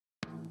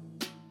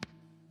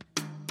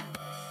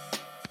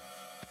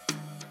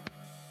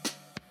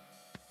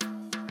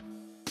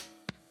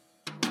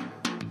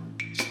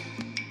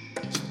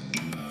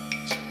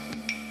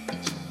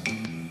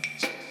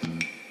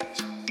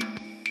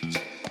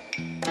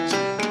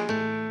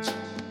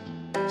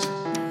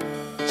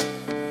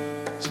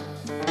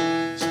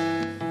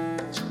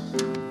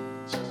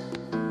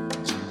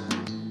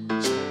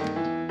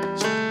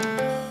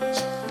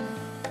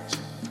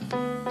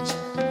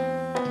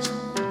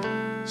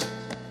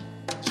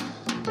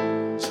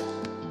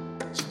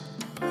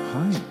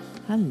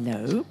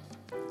Hello.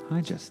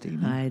 Hi,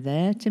 Justina. Hi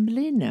there,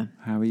 Timberlina.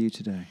 How are you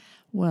today?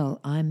 Well,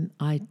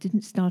 I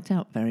didn't start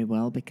out very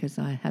well because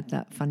I had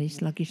that funny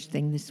sluggish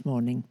thing this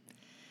morning.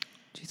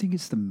 Do you think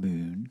it's the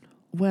moon?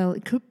 Well,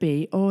 it could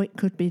be, or it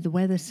could be the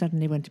weather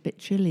suddenly went a bit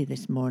chilly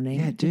this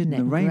morning. Yeah, it did. Didn't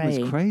And the rain Grey.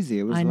 was crazy.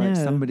 It was I like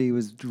know. somebody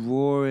was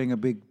drawing a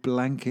big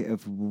blanket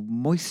of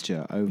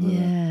moisture over the...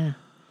 Yeah.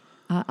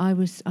 I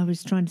was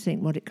trying to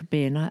think what it could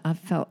be, and I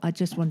felt I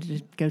just wanted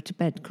to go to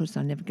bed because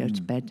I never go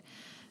to bed.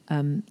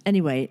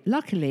 Anyway,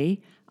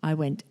 luckily I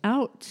went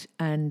out,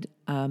 and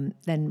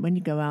then when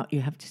you go out,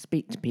 you have to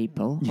speak to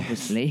people. Yes.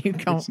 Obviously, you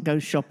can't go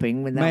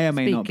shopping without May or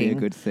may speaking. not be a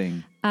good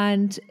thing.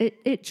 And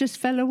it just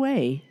fell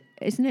away.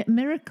 Isn't it a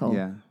miracle?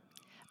 Yeah.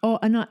 Oh,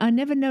 and I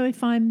never know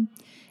if I'm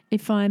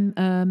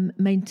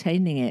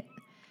maintaining it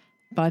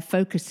by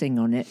focusing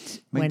on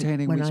it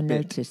Maintaining when which I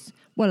bit? notice.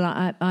 Well,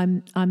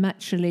 I'm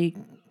actually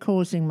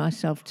causing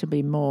myself to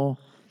be more.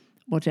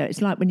 Whatever.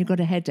 It's like when you've got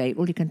a headache,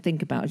 all you can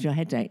think about is your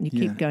headache, and you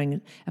Yeah. keep going.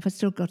 Have I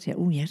still got it?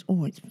 Oh yes.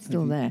 Oh, it's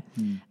still there.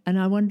 And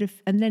I wonder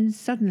if, and then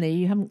suddenly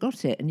you haven't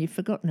got it, and you've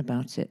forgotten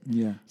about it.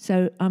 Yeah.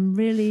 So I'm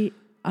really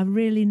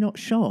not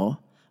sure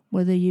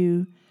whether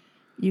you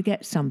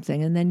get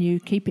something and then you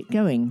keep it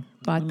going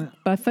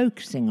by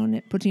focusing on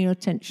it, putting your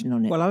attention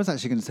on it. Well, I was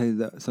actually going to say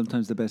that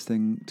sometimes the best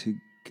thing to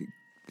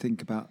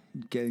think about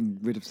getting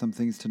rid of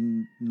something is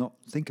to not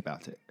think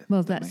about it. Well,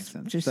 if that that's makes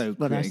sense. just So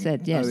what I creating-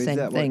 said. Yeah, Oh, is same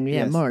that thing. what-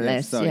 Yeah, yes, more or yes,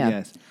 less. sorry, yeah,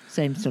 yes.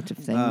 same sort of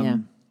thing. Yeah.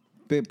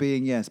 But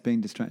being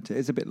distracted.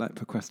 It's a bit like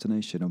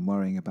procrastination and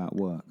worrying about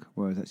work,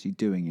 whereas actually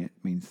doing it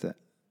means that.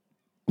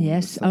 all of a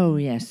Yes. sudden- Oh,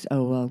 yes.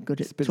 Oh, well, good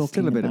at But talking it's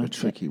still a bit of a about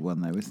tricky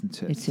one, though,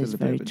 isn't it? It Still is a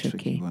bit very of a tricky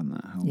tricky. one,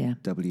 that whole Yeah.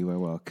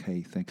 WORK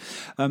thing.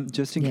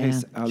 Just in Yeah,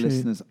 case our true.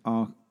 listeners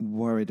are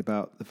worried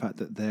about the fact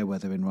that their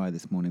weather in Rye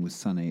this morning was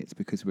sunny, it's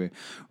because we're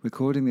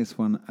recording this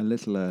one a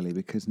little early,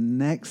 because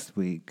next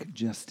week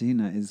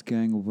Justina is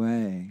going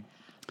away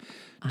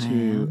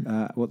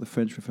to what the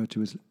French refer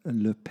to as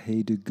Le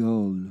Pays de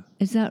Galles.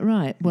 Is that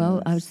right?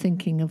 Well, I Yes. was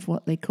thinking of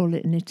what they call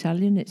it in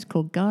Italian. It's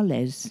called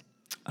Gales.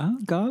 Ah,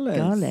 Galles.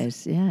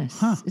 Gales, yes.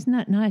 Huh. Isn't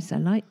that nice? I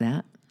like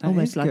that. That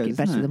Almost is like good, it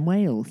better isn't it? than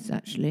Wales,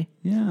 actually.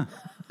 Yeah.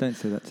 Don't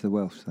say that to the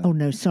Welsh, though. Oh,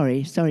 no,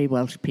 sorry,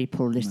 Welsh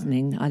people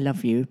listening. I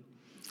love you.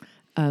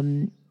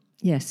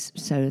 Yes,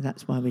 so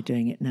that's why we're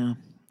doing it now.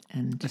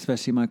 And,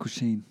 Especially Michael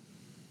Sheen.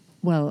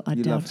 well, I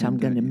You love doubt him, I'm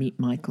going to don't you? meet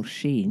Michael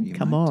Sheen. You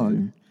Come might on.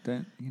 do.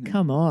 Don't,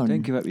 Come on.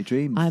 Don't give up your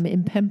dreams. I'm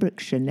in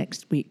Pembrokeshire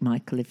next week,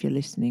 Michael, if you're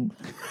listening.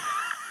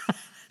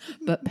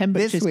 But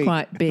Pembrokeshire's week?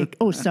 quite big.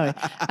 Oh, sorry.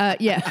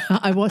 Yeah,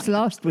 I was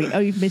last week. Oh,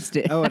 you've missed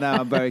it. Oh, now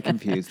I'm very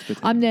confused. But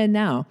I'm there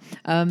now.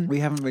 we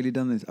haven't really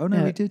done this. Oh, no,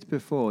 No. we did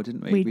before,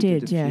 didn't we? We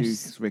did did, a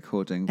yes. few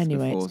recordings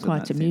Anyway, before. it's so quite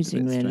that seems a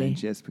amusing, bit really.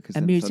 strange, yes, because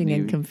then Amusing suddenly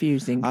and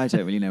confusing. I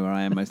don't really know where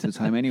I am most of the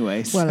time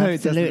anyway. Well, so it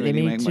doesn't absolutely,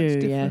 really me make too.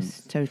 much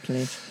Yes, difference.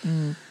 totally.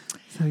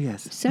 So,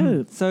 yes.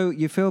 So- So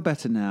you feel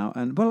better now.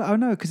 And, well, I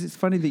know, because it's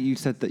funny that you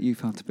said that you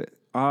felt a bit...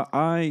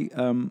 I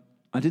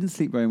didn't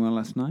sleep very well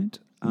last night.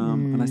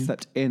 And I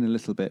slept in a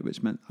little bit,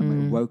 which meant I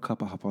woke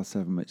up at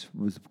 7:30, which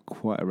was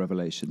quite a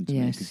revelation to me.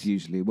 Yes. Because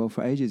usually, well,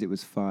 for ages it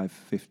was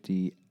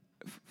 5:50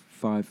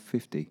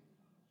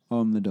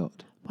 on the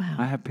dot. Wow.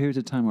 I have periods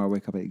of time where I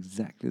wake up at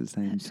exactly the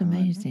same That's time.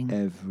 amazing.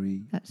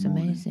 Every That's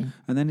morning. amazing.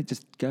 And then it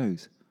just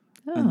goes.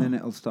 Oh. And then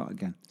it'll start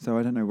again. So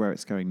I don't know where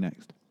it's going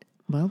next.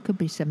 Well, could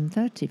be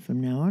 7:30 from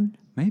now on.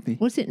 Maybe.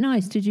 Was it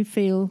nice? Did you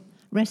feel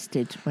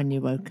rested when you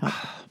woke up?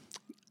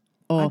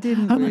 Or, I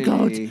didn't oh my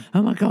really. God,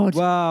 oh my God.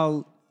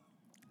 Well,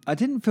 I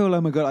didn't feel,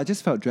 oh my God, I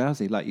just felt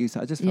drowsy, like you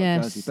said. I just felt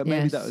Yes, drowsy. But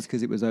maybe yes. that was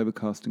because it was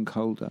overcast and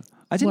colder.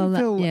 I didn't Well,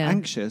 feel yeah.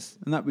 anxious,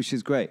 and that which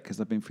is great, because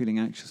I've been feeling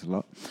anxious a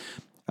lot.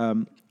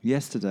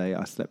 Yesterday,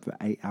 I slept for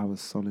 8 hours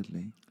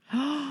solidly.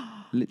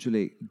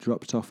 Literally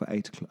dropped off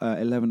at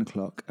 11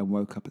 o'clock and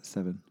woke up at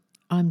 7.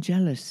 I'm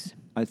jealous.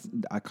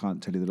 I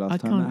can't tell you the last I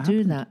time can't that do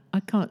happened. that.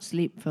 I can't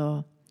sleep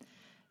for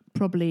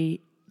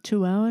probably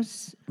 2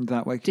 hours.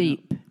 Without waking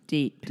up.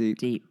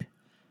 Deep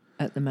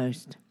at the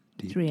most.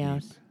 Deep, 3 deep.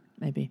 hours,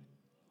 maybe.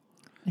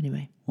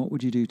 Anyway. What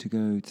would you do to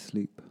go to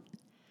sleep?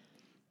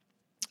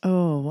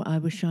 Oh, I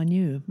wish I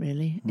knew,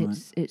 really. Right.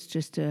 It's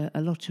just a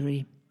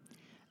lottery.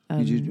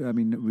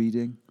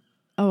 Reading?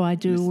 Oh, I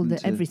do all Listen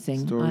to everything.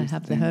 I stories,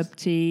 have the things. herb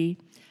tea,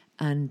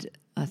 and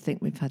I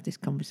think we've had this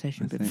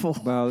conversation I think. before.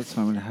 Well, that's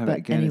fine. We'll have But it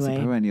again. It's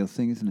anyway. a perennial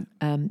thing, isn't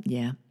it?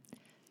 Yeah.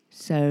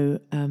 So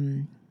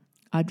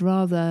I'd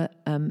rather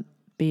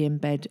be in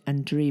bed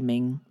and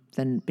dreaming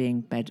than being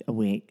in bed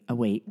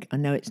awake. I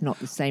know it's not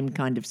the same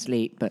kind of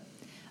sleep, but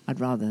I'd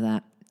rather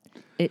that.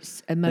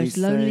 It's a most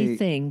lonely say-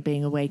 thing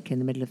being awake in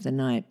the middle of the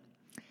night,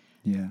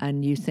 Yeah.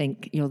 and you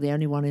think you're the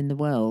only one in the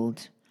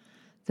world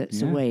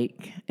that's Yeah.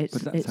 awake. But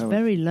that's It's how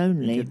very You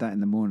lonely. get that in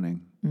the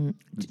morning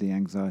with the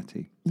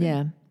anxiety.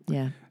 thing.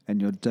 Yeah. And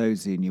you're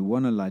dozy and you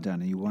want to lie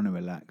down and you want to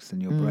relax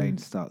and your brain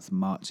starts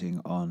marching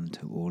on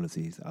to all of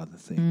these other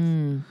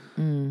things.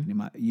 And you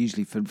might,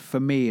 usually for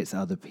me, it's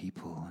other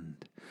people and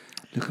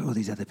look at all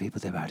these other people,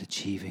 they're out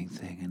achieving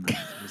thing. And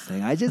I'm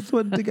saying, I just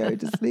want to go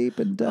to sleep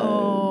and doze.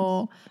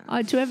 Oh,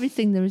 to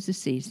everything there is a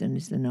season,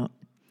 is there not?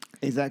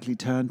 Exactly,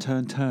 turn. I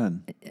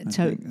think, isn't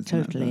that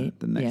Totally.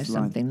 the next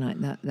line? Something like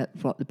that.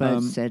 That's what the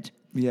bird said.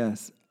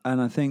 Yes,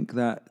 and I think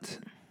that.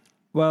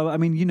 Well, I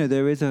mean,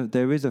 there is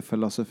a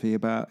philosophy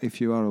about if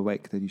you are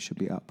awake, then you should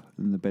be up,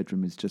 and the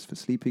bedroom is just for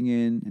sleeping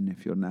in, and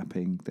if you're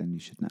napping, then you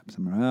should nap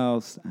somewhere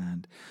else,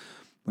 and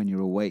when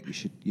you're awake, you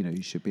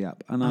should be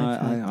up. And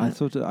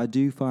I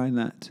do find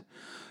that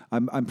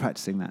I'm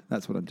practicing that.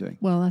 That's what I'm doing.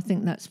 Well, I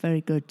think that's very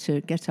good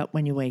to get up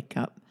when you wake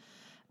up,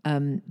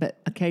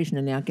 but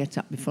occasionally I get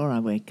up before I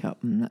wake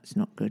up, and that's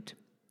not good.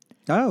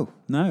 Oh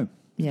no,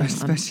 Yeah,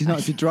 especially not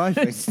if you're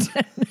driving.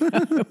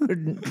 I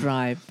wouldn't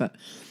drive, but.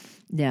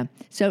 Yeah.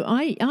 So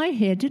I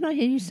hear, didn't I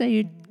hear you say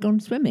you'd gone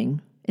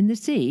swimming in the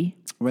sea?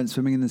 Went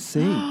swimming in the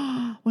sea.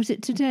 Was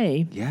it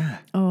today? Yeah.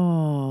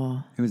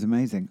 Oh. It was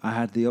amazing. I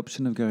had the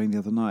option of going the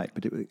other night,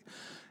 but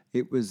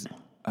it was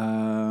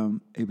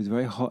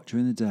very hot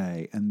during the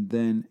day, and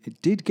then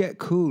it did get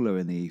cooler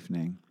in the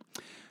evening.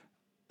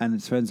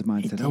 And friends of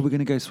mine said, "Oh, we're going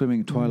to go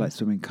swimming, twilight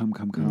swimming. Come."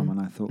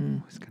 And I thought,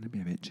 it's going to be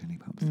a bit chilly,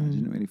 Pops. I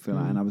didn't really feel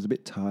like, and I was a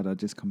bit tired. I'd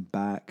just come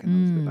back, and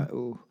I was a bit like,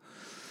 oh.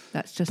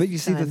 That's just. But you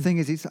see, the thing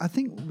is, I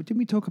think didn't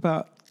we talk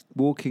about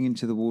walking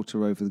into the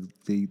water over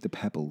the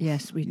pebbles?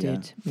 Yes, we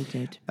did. We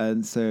did.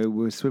 And so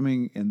we're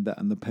swimming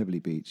on the pebbly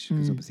beach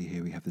because obviously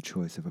here we have the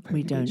choice of a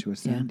pebbly beach or a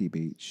sandy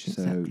beach.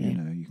 Exactly.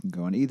 So you can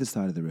go on either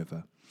side of the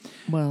river.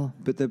 Well,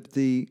 but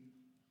the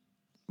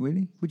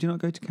really, would you not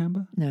go to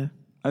Canberra? No.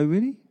 Oh,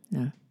 really?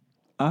 No.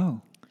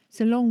 Oh,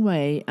 it's a long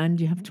way, and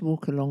you have to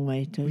walk a long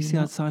way to. We see,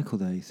 I'd cycle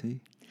there. You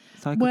see.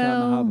 Cycle down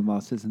the harbour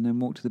masters and then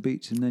walk to the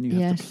beach, and then you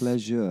have the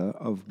pleasure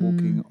of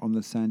walking on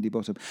the sandy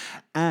bottom.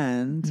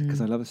 And because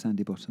I love a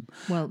sandy bottom.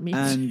 Well, me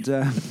and, too.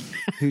 And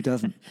who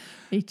doesn't?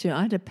 Me too.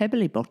 I had a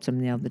pebbly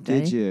bottom the other day.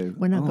 Did you?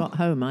 When I got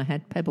home, I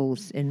had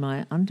pebbles in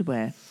my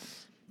underwear.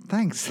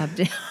 Thanks. I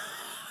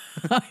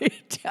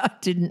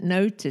didn't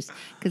notice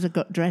because I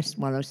got dressed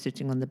while I was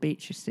sitting on the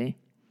beach, you see.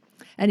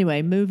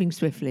 Anyway, moving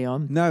swiftly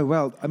on. No,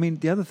 well, I mean,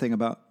 the other thing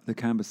about the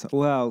Canberra side,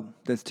 well,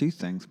 there's two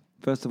things.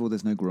 First of all,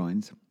 there's no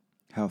groins.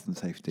 Health and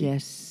safety.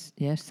 Yes,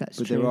 that's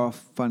true. But there are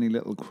funny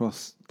little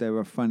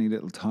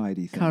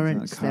tidy things.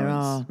 Currents, there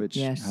are. Which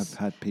yes. have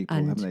had people,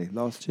 haven't they?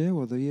 Last year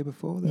or the year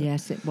before?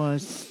 Yes, it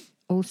was.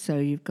 Also,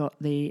 you've got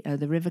the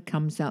river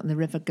comes out and the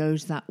river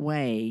goes that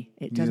way.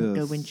 It doesn't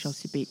go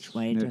Winchelsea Beach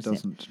way, does it? No, it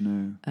doesn't,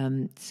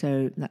 no.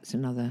 So that's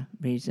another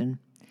reason.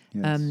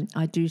 Yes.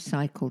 I do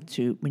cycle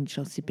to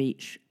Winchelsea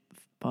Beach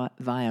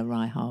via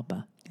Rye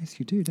Harbour. Yes,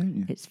 you do, don't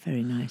you? It's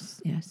very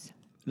nice, yes.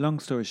 Long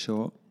story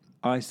short,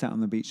 I sat on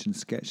the beach and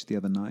sketched the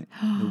other night.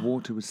 The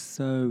water was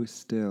so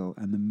still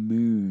and the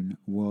moon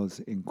was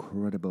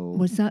incredible.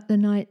 Was that the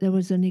night there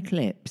was an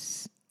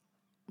eclipse?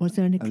 Was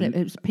there an eclipse?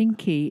 It was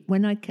pinky.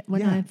 When I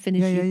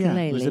finished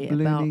ukulele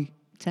about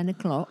 10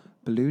 o'clock.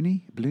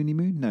 Balloony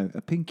moon? No,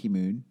 a pinky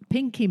moon.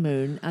 Pinky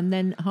moon, and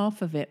then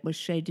half of it was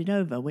shaded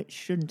over, which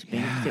shouldn't have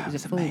been because it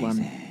was a full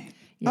amazing. one.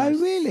 Yes.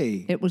 Oh,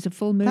 really? It was a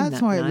full moon. That's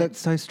why night. It looked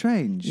so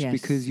strange, yes,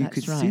 because you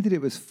could see that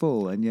it was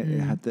full, and yet it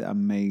had the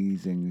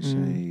amazing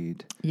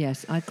shade.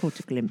 Yes, I caught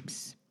a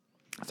glimpse.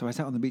 So I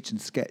sat on the beach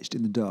and sketched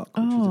in the dark,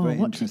 which was a very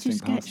interesting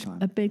pastime.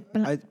 A big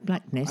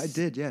blackness? I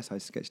did, yes. I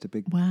sketched a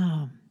big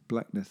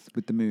blackness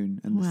with the moon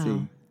and the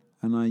sea.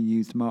 And I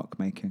used mark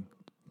making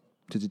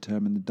to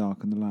determine the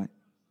dark and the light.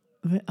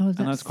 And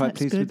I was quite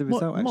pleased with the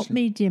result, actually. What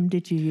medium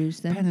did you use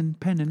then?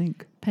 Pen and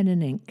ink. Pen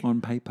and ink. On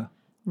paper.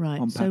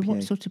 Right. So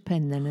what sort of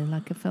pen then?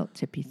 Like a felt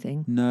tippy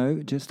thing?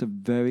 No, just a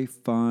very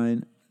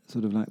fine,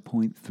 sort of like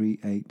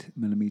 0.38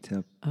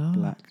 millimetre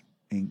black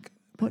ink.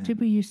 What did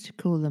we used to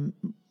call them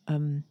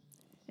in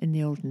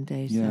the olden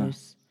days? Yeah.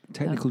 Those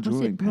technical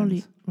drawing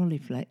pens.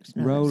 Rolleiflex.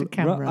 No, that's a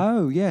camera.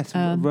 Oh, yes.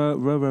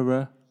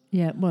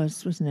 Yeah, it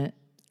was, wasn't it?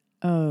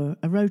 Oh,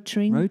 a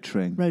Rotring.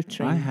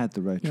 Rotring. I had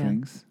the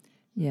Rotrings.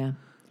 Yeah. And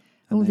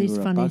all they these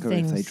were funny a bugger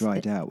things. If they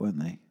dried out, weren't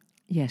they?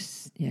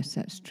 Yes,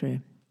 that's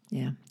true.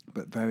 Yeah.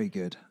 But very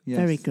good. Yes.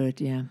 Very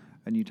good, yeah.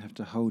 And you'd have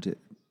to hold it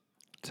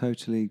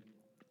totally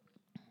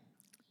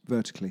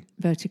vertically.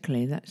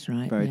 Vertically, that's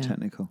right. Very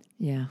technical.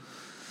 Yeah.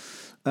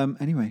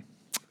 Anyway,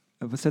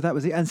 so that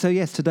was it. And so,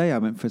 yes, today I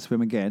went for a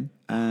swim again,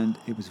 and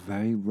it was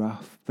very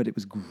rough, but it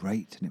was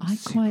great, and it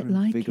was super quite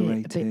like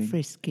invigorating. It, a bit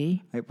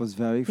frisky. It was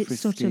very frisky.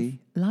 It's sort of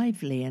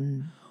lively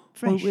and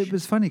fresh. Well, it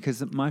was funny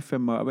because I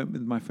went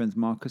with my friends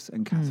Marcus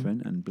and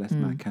Catherine, and bless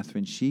my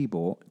Catherine, she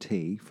bought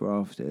tea for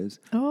afters.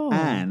 Oh,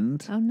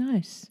 and how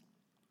nice.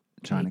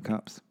 China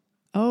cups.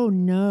 Oh,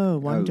 no,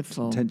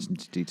 wonderful. Attention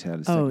to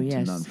detail is second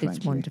to none, frankly.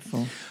 It's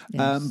wonderful.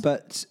 Yes.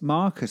 But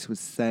Marcus was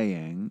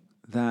saying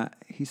that,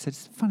 he said,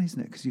 it's funny,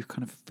 isn't it? Because you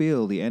kind of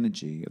feel the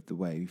energy of the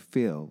wave. You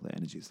feel the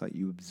energy. It's like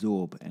you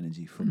absorb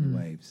energy from the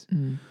waves.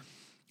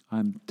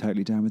 I'm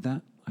totally down with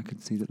that. I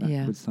could see that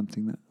was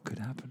something that could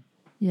happen.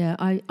 Yeah,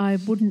 I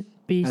wouldn't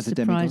be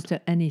surprised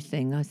at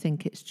anything. I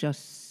think it's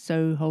just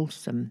so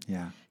wholesome.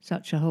 Yeah.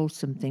 Such a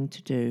wholesome thing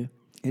to do.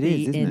 It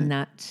is, isn't it? In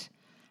that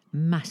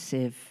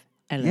massive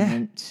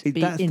element. Yeah,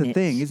 that's the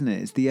thing, isn't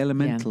it? It's the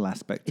elemental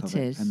aspect of it.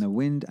 It is. And the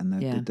wind and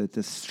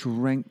the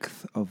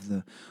strength of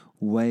the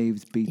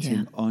waves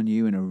beating on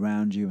you and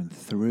around you and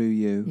through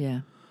you. Yeah.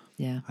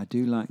 Yeah. I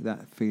do like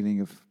that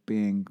feeling of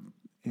being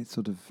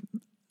sort of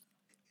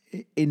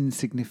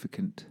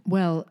insignificant.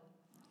 Well,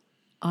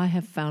 I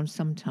have found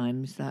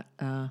sometimes that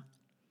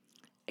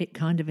it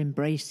kind of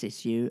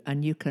embraces you,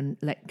 and you can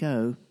let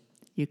go.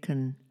 You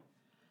can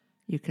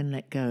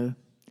let go.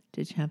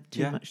 Did you have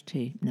too much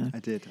tea? No, I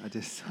did.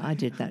 I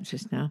did that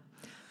just now.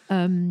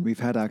 We've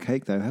had our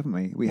cake though, haven't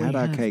we? We had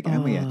our cake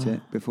and we ate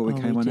it before we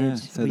came on air,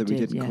 so that we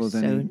didn't cause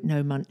any So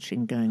no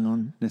munching going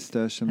on.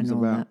 nasturtiums and all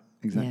about. that.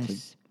 Exactly.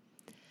 Yes.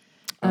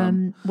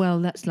 Well,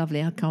 that's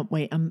lovely. I can't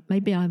wait.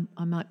 Maybe I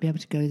might be able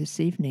to go this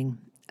evening.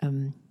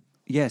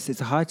 Yes,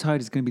 it's a high tide.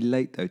 It's going to be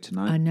late though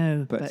tonight. I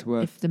know, but it's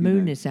worth, if the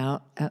moon is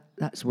out,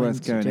 that's when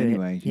worth to going do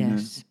anyway. it. You know?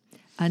 Yes.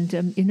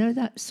 And you know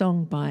that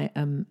song by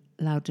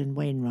Loudon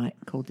Wainwright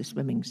called The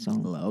Swimming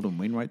Song? Loudon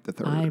Wainwright the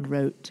Third. I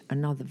wrote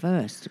another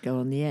verse to go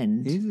on the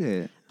end. Is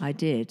it? I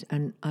did,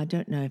 and I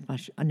don't know if I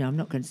should. No, I'm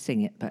not going to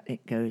sing it, but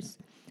it goes.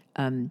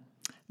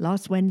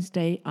 Last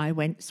Wednesday I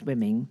went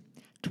swimming.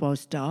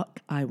 'Twas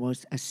dark, I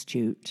was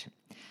astute.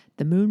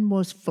 The moon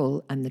was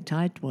full and the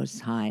tide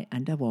was high,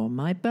 and I wore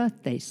my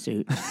birthday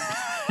suit.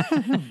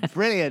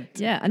 Brilliant.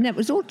 Yeah, and that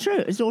was all true.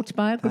 It was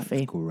autobiography.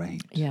 That's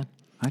great. Yeah.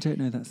 I don't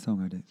know that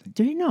song. I don't think.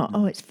 Do you not?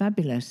 No. Oh, it's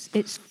fabulous.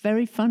 It's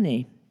very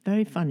funny.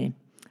 Very funny.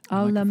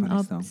 I'll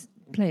song.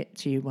 Play it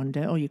to you one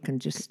day, or you can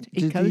just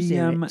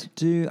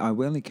ecosier it. I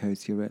will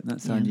ecosier it.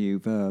 That's our new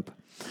verb.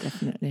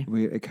 Definitely.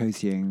 We're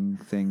ecosierting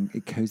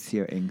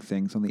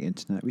things on the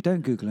internet. We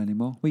don't Google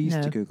anymore. We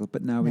used to Google,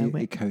 but now we're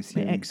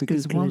ecosiering.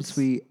 Because once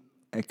we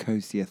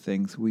ecosier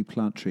things, we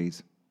plant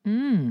trees.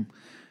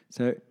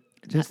 So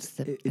just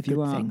if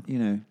you are,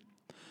 thing.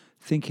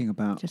 Thinking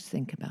about... Just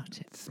think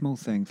about it. Small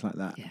things like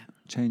that. Yeah.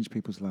 Change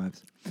people's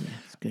lives. Yeah,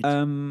 it's good.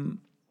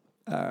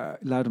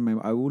 Loudon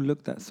Wainwright, I will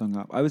look that song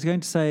up. I was going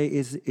to say,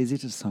 is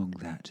it a song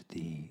that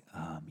the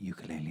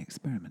Ukulele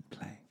Experiment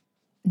play?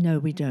 No,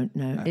 we don't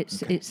know. Oh,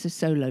 it's okay. It's a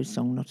solo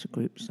song, not a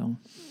group song.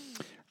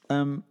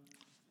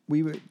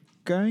 We were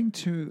going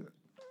to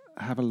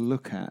have a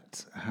look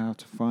at how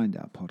to find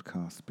our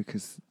podcast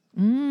because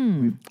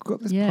we've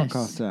got this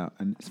podcast out,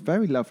 and it's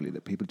very lovely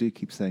that people do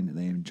keep saying that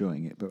they're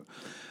enjoying it, but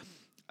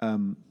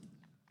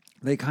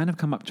they kind of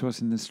come up to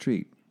us in the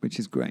street, which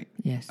is great.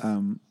 Yes.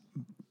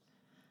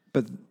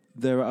 But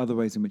there are other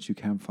ways in which you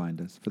can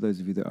find us, for those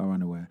of you that are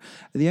unaware.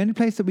 The only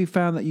place that we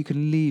found that you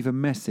can leave a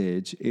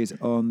message is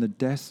on the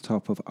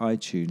desktop of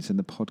iTunes, and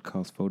the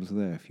podcast folder's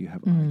there if you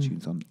have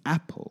iTunes on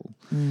Apple.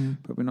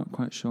 But we're not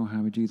quite sure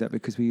how we do that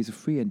because we use a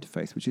free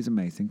interface, which is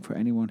amazing for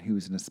anyone who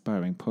is an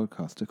aspiring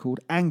podcaster,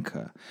 called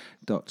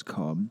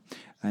Anchor.com,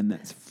 and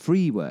that's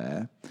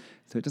freeware.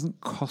 So it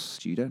doesn't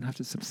cost you. You don't have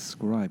to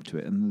subscribe to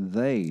it. And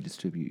they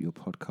distribute your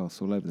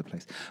podcasts all over the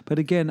place. But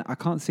again, I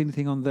can't see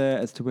anything on there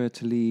as to where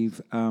to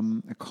leave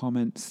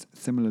comments.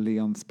 Similarly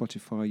on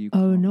Spotify, you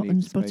can't not leave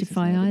on spaces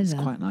Spotify there, either. It's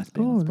quite nice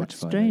being on Spotify. That's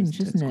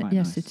strange, isn't it?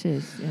 Yes, nice. it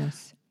is.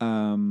 Yes.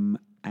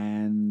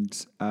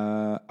 And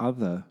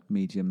other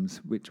mediums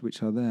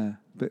which are there.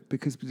 But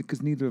because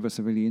neither of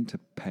us are really into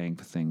paying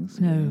for things.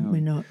 No, really,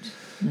 we're not.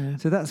 No.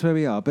 So that's where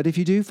we are. But if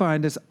you do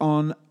find us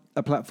on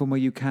a platform where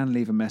you can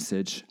leave a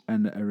message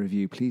and a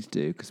review, please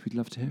do, because we'd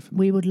love to hear from you.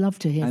 We would love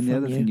to hear from you.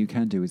 And the other thing you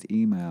can do is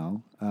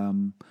email.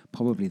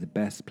 Probably the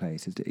best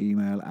place is to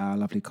email our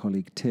lovely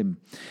colleague Tim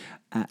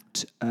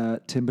at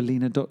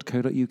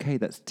timberlina.co.uk.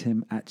 That's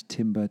Tim at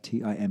timber,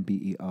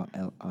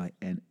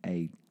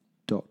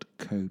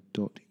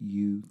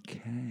 timberlina.co.uk.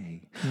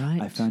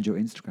 Right. I found your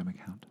Instagram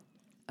account.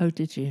 Oh,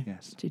 did you?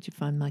 Yes. Did you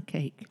find my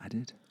cake? I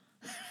did.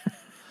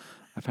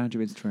 I found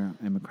your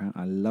Instagram account.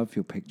 I love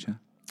your picture.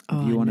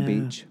 Oh, You I on a know.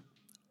 beach.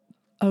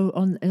 Oh,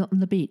 on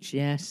the beach,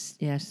 yes.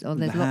 Oh,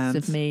 there's lots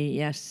of me,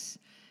 yes.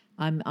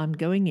 I'm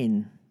going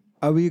in.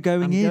 Oh, are you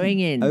going in? I'm going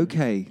in.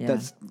 Okay, Yeah.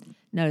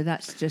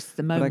 That's just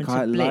the I moment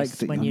quite of like bliss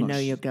that when I'm you not know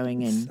you're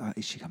going in.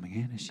 Is she coming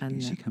in? Is she And,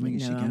 coming?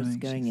 Is she going? I was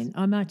going in.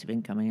 I might have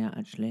been coming out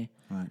actually.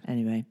 Right.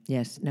 Anyway,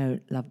 yes, no,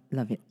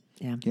 love it.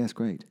 Yeah. Yes,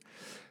 great.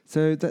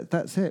 So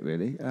that's it,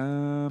 really.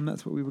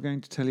 That's what we were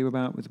going to tell you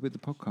about with the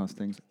podcast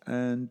things.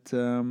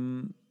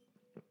 And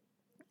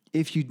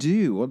if you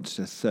do want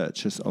to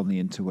search us on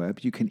the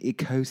interweb, you can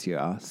ecosier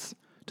us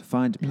to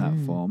find a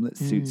platform that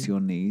suits your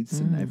needs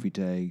and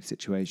everyday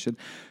situation.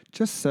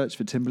 Just search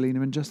for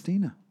Timberlina and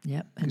Justina.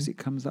 Yep. Because it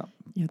comes up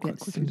You'll quite get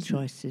quickly, some doesn't it?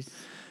 choices.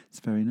 It's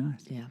very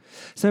nice. Yeah.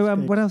 So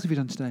good. what else have you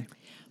done today?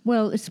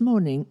 Well, this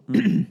morning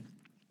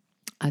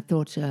I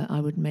thought I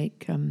would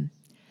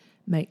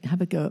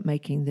have a go at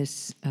making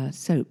this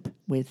soap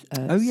with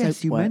Oh yes,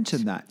 soap you wort.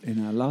 mentioned that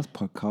in our last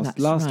podcast That's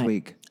last right.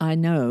 week. I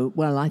know.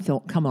 Well, I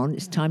thought, come on,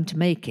 it's time to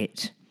make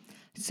it.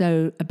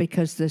 So,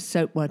 because the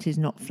soapwort is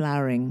not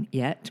flowering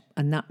yet,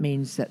 and that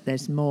means that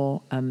there's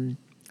more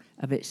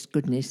of its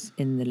goodness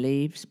in the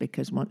leaves,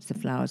 because once the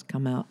flowers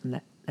come out,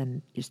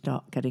 then you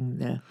start getting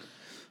the...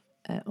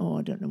 I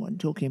don't know what I'm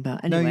talking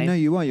about. Anyway, No,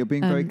 you are. You're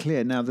being very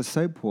clear. Now, the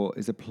soapwort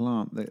is a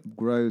plant that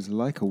grows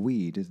like a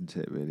weed, isn't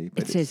it, really?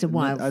 But it is a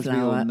wildflower. As we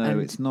all know,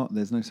 it's not.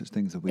 There's no such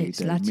thing as a weed. Its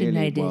There's Latin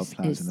merely name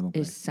wildflowers in the wrong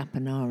is place.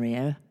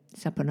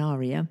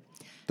 saponaria.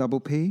 Double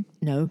P?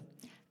 No.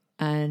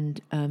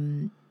 And...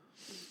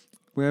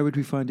 Where would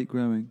we find it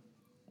growing?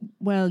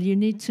 Well, you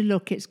need to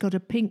look. It's got a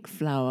pink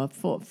flower,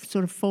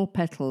 sort of 4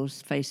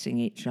 petals facing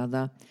each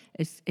other.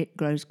 It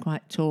grows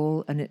quite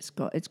tall, and it's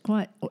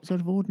quite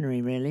sort of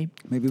ordinary, really.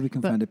 Maybe we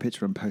can find a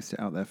picture and post it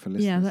out there for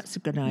listeners. Yeah, that's a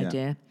good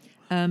idea.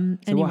 So anyway,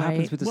 what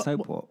happens with the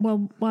soapwort?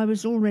 Well, I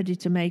was all ready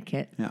to make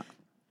it. Yeah.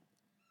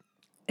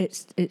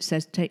 It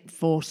says take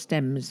 4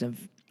 stems of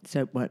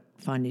soapwort,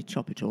 finely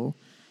chop it all,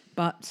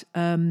 but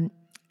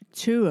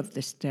 2 of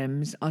the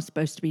stems are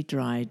supposed to be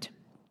dried.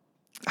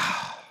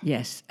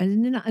 Yes,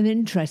 and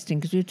interesting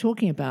because we were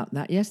talking about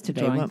that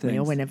yesterday, weren't we,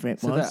 or whenever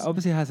it was. So that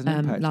obviously has an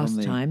impact last on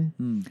the...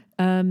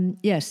 time.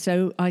 Yes,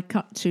 so I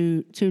cut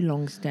two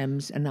long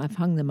stems and I've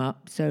hung them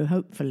up. So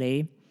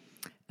hopefully,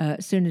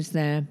 as soon as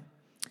they're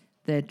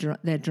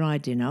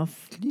dried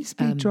enough. Can you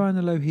speed dry on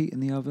a low heat in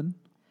the oven?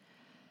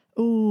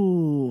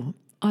 Ooh,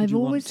 I've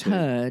always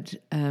heard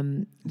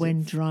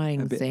when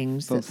drying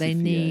things that they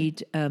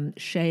need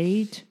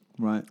shade,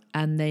 right,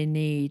 and they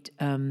need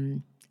a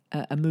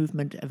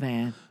movement of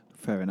air.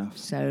 Fair enough.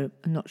 So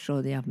I'm not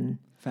sure the oven.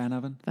 Fan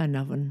oven? Fan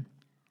oven.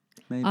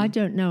 Maybe. I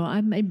don't know.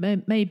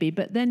 Maybe,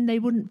 but then they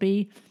wouldn't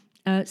be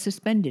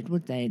suspended,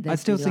 would they? They'd I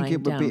still think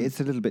it would down. be. It's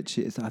a little bit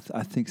cheat.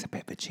 I think it's a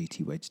bit of a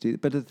cheaty way to do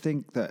it, but I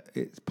think that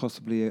it's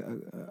possibly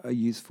a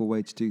useful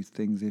way to do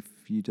things if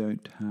you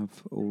don't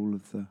have all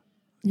of the.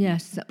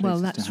 Yes. Well,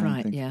 that's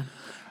right. Things. Yeah.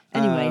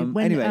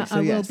 Anyway, so I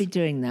will yes. be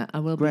doing that. I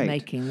will Great. be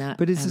making that.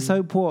 But is the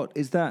soapwort?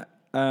 Is that?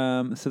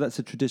 So that's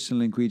a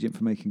traditional ingredient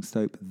for making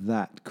soap. Does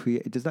that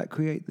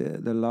create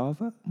the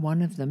lather?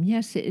 One of them,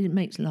 yes, it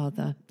makes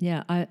lather.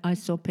 Yeah, I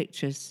saw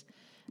pictures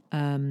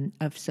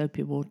of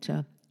soapy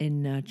water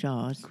in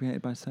jars.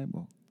 Created by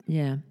soapwort.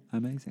 Yeah.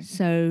 Amazing.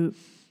 So,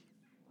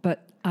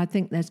 but I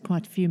think there's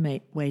quite a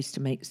few ways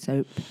to make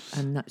soap,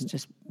 and that's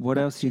just... What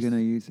else are you going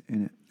to use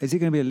in it? Is it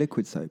going to be a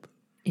liquid soap?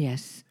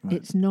 Yes. Right.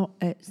 It's not...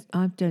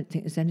 I don't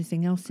think there's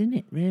anything else in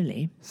it,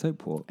 really.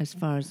 Soapwort? As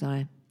far as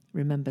I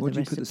remember the recipe.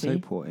 What do you put the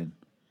soapwort in?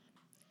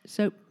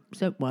 Soap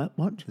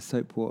what? The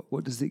soapwort.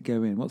 What does it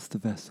go in? What's the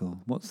vessel?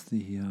 What's the...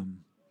 You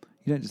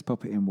don't just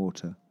pop it in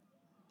water.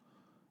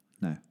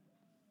 No.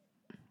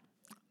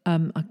 I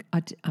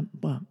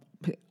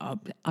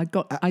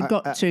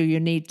got 2. You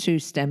need 2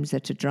 stems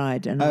that are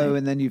dried, and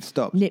and then you've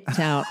stopped. Nipped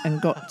out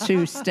and got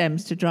 2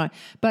 stems to dry.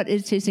 But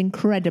it is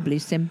incredibly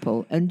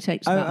simple and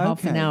takes about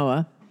half an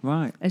hour.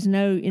 Right. There's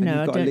no,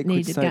 I don't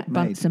need a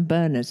Bunsen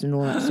burners and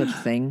all that sort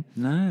of thing.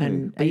 No.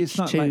 And but it's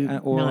not like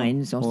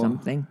H2 or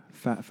something.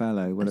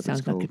 Fallow, whatever it's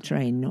called. Sounds like a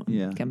train, not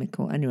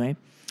chemical. Anyway.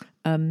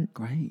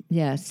 Great.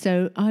 Yeah,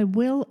 so I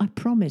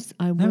promise,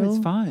 I will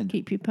it's fine.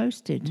 Keep you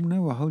posted.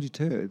 No, I'll hold you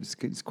to it.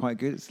 It's quite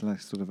good. It's like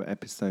sort of an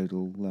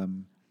episodal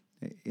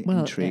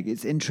intrigue.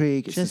 It's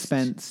intrigue, it's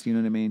suspense, you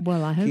know what I mean?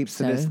 Well, I hope Keeps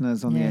the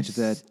listeners on the edge of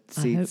their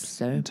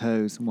seats and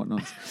toes and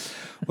whatnot.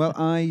 Well,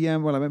 I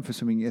went for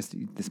swimming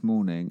this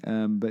morning,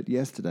 but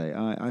yesterday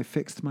I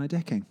fixed my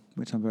decking,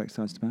 which I'm very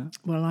excited about.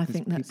 Well, I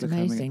think that's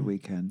amazing. Coming at the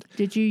weekend.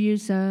 Did you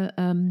use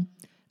a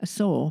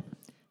saw?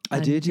 I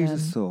did use a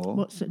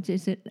saw.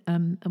 Is it a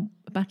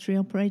battery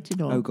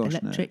operated or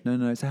electric?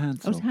 No, it's a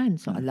hand saw. Oh, it's a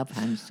hand saw. I love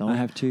hand saw. I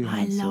have 2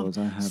 hand saws.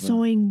 I have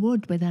sawing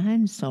wood with a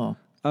hand saw.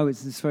 Oh,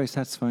 it's this very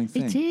satisfying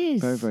thing. It is.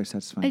 Very, very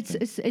satisfying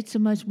thing. It's the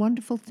most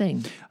wonderful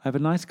thing. I have a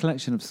nice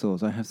collection of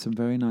saws. I have some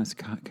very nice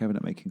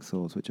cabinet-making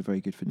saws, which are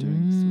very good for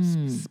doing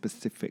some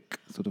specific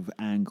sort of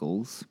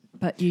angles.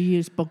 But you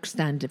used bog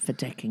standard for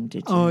decking,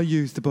 did you? Oh, I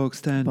used the bog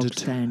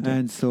standard.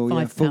 And saw,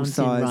 full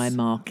size. In Rye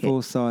Market.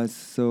 Full size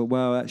saw.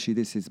 Well, actually,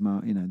 this is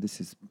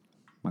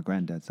my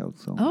granddad's old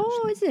saw.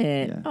 Oh, actually. Is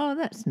it? Yeah. Oh,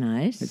 that's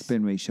nice. It's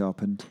been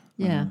resharpened.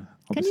 Yeah.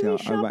 Can you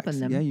resharpen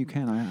them? Yeah, you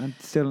can. I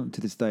still,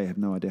 to this day, have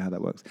no idea how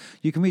that works.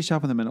 You can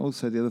resharpen them, and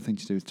also the other thing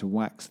to do is to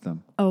wax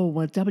them. Oh,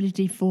 well,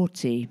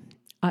 WD-40,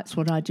 that's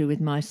what I do with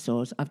my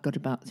saws. I've got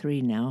about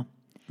 3 now.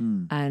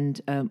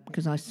 And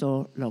because I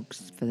saw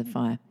logs for the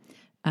fire.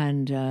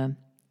 And,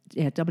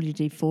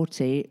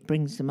 WD-40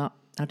 brings them up.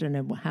 I don't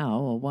know how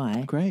or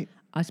why. Great.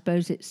 I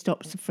suppose it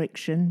stops the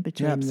friction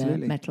between the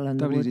metal and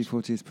the wood.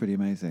 WD-40 is pretty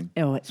amazing.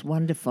 Oh, it's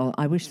wonderful.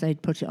 I wish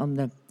they'd put it on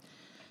the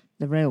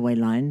railway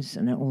lines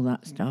and all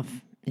that stuff,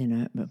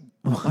 but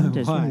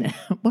wonders, wouldn't it?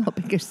 Well,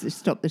 because they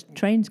stop the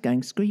trains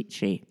going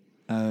screechy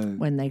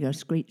when they go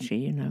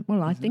screechy,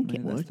 Well, I think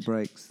it would. That's the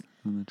brakes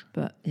on the train.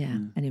 But,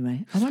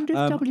 anyway. I wonder if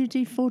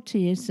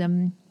WD-40 is...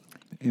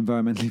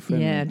 environmentally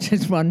friendly. Yeah,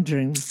 just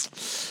wondering.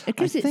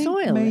 Because it's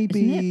oil,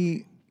 maybe, isn't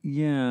it?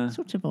 Yeah.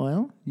 Sort of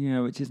oil.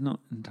 Yeah, which is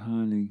not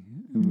entirely...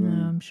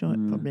 No, I'm sure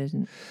it probably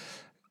isn't.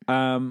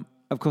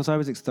 Of course, I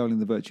was extolling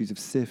the virtues of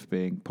Cif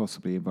being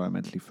possibly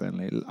environmentally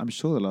friendly. I'm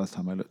sure the last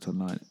time I looked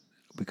online,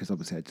 because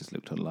obviously I just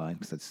looked online,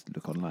 because I just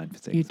look online for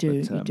things. You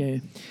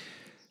do.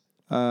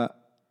 I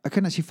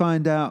couldn't actually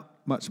find out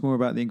much more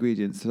about the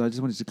ingredients, so I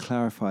just wanted to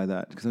clarify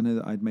that, because I know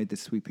that I'd made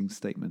this sweeping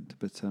statement,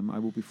 but I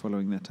will be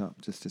following that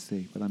up just to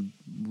see. But I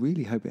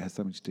really hope it has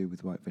something to do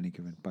with white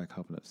vinegar and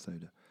bicarbonate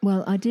soda.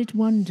 Well, I did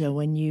wonder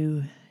when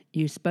you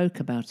spoke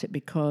about it,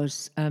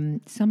 because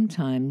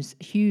sometimes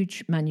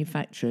huge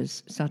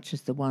manufacturers, such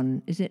as the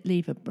one, is it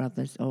Lever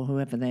Brothers or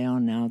whoever they are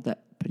now,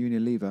 that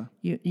Unilever.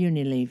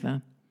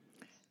 Unilever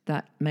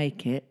that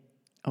make it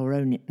or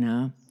own it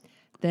now,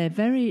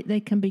 they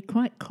can be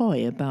quite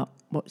coy about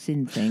what's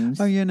in things.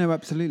 Oh, yeah, no,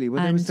 absolutely.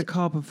 Well, there was And- the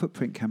carbon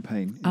footprint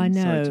campaign. I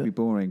know. Sorry to be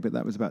boring, but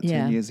that was about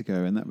 10 years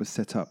ago, and that was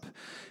set up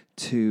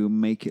to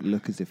make it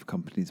look as if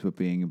companies were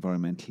being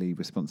environmentally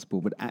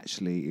responsible, but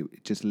actually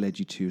it just led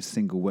you to a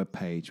single web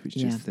page which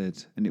just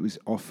said, and it was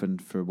often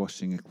for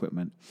washing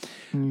equipment,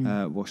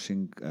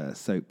 washing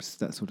soaps,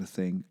 that sort of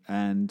thing.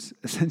 And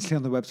essentially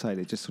on the website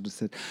it just sort of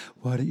said,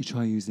 why don't you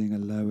try using a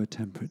lower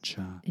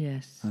temperature?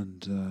 Yes.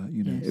 And,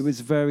 it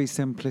was very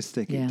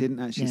simplistic. Yeah. It didn't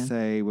actually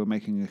say we're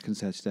making a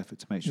concerted effort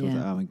to make sure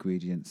that our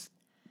ingredients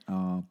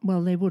are...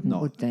 Well, they wouldn't,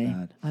 not would they?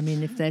 bad. I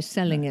mean, if they're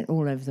selling it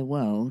all over the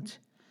world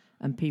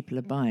and people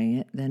are buying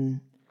it,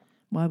 then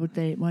why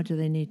do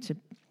they need to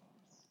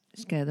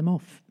scare them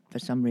off for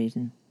some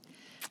reason?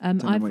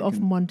 I've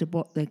often wondered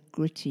what the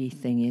gritty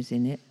thing is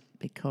in it,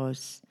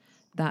 because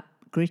that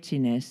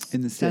grittiness, In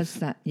the sieve.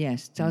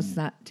 does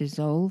that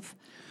dissolve,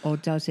 or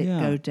does it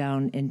go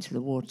down into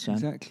the water?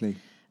 Exactly.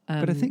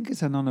 But I think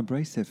it's a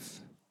non-abrasive.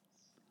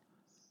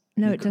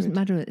 No, liquid. it doesn't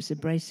matter if it's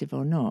abrasive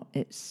or not.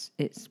 It's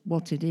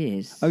what it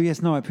is. Oh,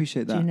 yes, no, I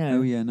appreciate that. Do you know?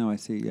 Oh, yeah, no, I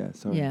see, yeah,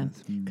 sorry. Yeah,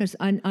 That's, because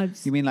I've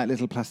You mean like tiny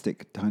little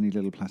plastic,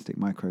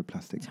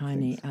 microplastic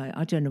tiny. things?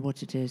 I don't know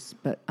what it is,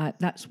 but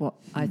that's what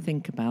I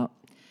think about,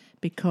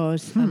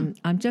 because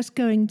I'm just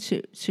going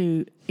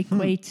to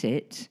equate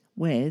it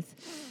with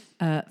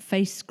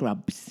face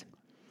scrubs.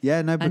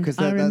 Yeah, no, because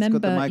and I that's remember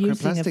got the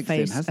using microplastics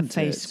in, hasn't a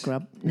face it?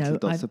 scrub. Little No,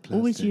 dots I've of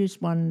always plastic.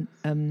 used one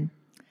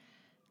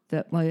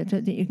that. Well, I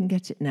don't think you can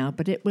get it now,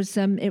 but it was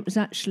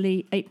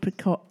actually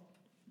apricot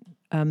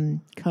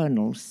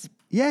kernels.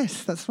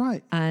 Yes, that's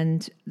right.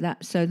 And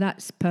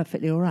that's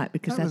perfectly all right,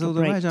 because That was that'll all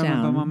the break rage. I down.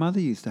 remember my mother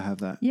used to have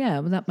that. Yeah,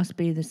 well, that must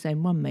be the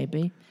same one,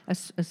 maybe a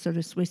sort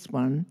of Swiss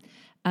one.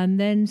 And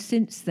then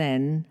since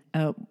then,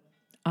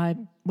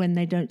 when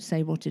they don't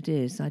say what it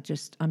is, I'm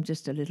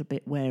just a little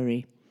bit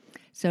wary.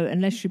 So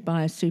unless you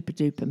buy a super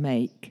duper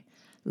make,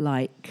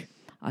 like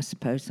I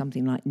suppose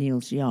something like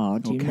Neil's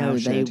Yard, Or you know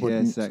they Cowshed, yes,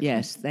 wouldn't. exactly.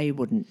 Yes, they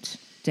wouldn't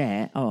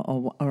dare,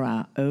 or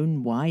our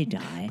own Wide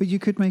Eye. But you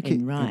could make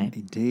in it... rye.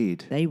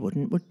 Indeed. They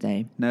wouldn't, would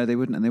they? No, they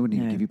wouldn't, and they wouldn't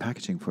even No. give you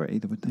packaging for it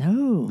either, would they?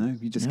 No. No,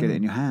 you just get it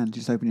in your hand.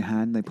 Just open your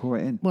hand, they pour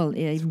it in. Well,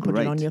 yeah, even put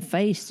it on great. your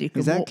face. You could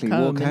Exactly, walk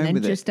home walk and home then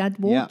with it. just add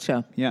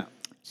water. Yeah.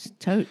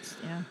 Totes.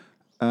 Yeah.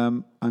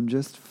 I'm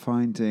just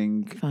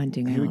finding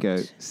Here we go.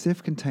 out.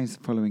 Sieve contains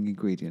the following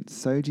ingredients: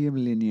 sodium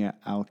linear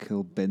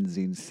alkyl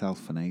benzene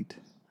sulfonate.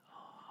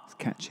 It's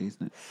catchy,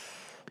 isn't it?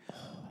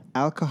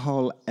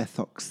 Alcohol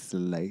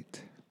ethoxylate.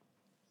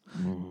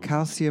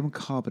 Calcium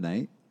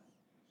carbonate.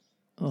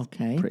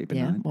 Okay. Pretty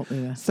benign. Yeah. What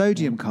we were.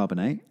 Sodium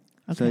carbonate.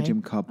 Okay.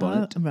 Sodium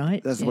carbonate. Oh,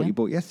 right. That's what you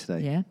bought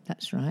yesterday. Yeah,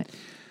 that's right.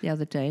 The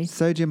other day.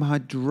 Sodium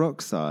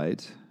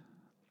hydroxide,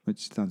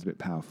 which sounds a bit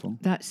powerful.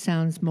 That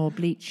sounds more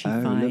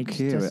bleachy-fied, Oh, look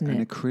here, doesn't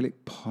an it? acrylic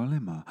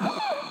polymer.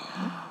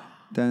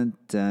 Dun,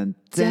 dun,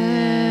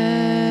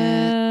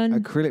 dun.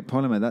 Dun. Acrylic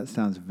polymer, that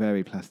sounds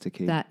very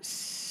plasticky.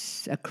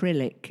 That's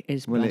acrylic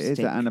is Well, plastic. it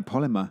is that, and a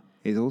polymer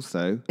is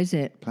also Is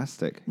it?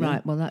 plastic.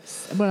 Right, well,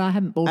 I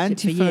haven't bought it for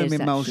Anti-foam years,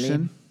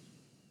 emulsion, actually.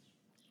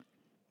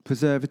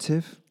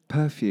 preservative,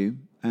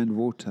 perfume, and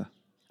water.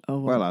 Oh,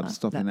 Well, I'm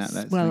stopping that. that's-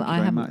 Thank well, you I very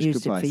haven't much.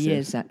 used Goodbye, it for Siv.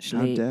 years,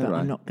 actually, How dare but I?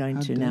 I'm not going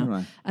How to dare now.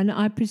 I? And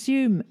I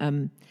presume,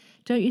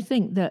 don't you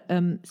think that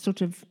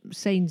sort of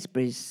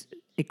Sainsbury's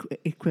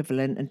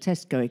equivalent and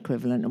Tesco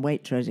equivalent and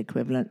Waitrose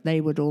equivalent, they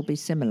would all be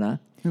similar,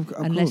 Of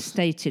unless course.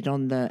 stated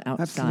on the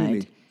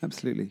outside?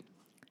 Absolutely.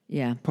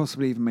 Yeah.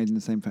 Possibly even made in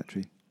the same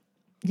factory.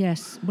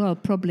 Yes. Well,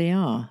 probably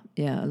are.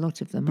 Yeah, a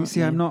lot of them. But aren't see,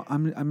 they?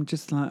 I'm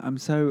just like, I'm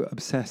so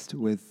obsessed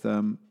with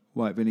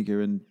white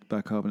vinegar and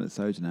bicarbonate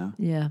soda now.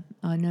 Yeah,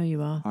 I know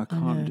you are. I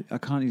know.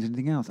 can't use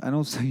anything else. And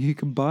also, you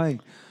can buy.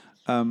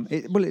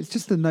 It's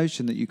just the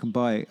notion that you can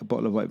buy a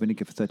bottle of white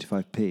vinegar for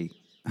 35p.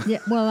 Yeah,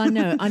 well,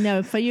 I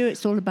know. For you,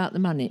 it's all about the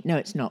money. No,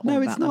 it's not. No,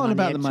 all it's about not all the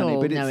about the money,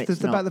 all. but No, it's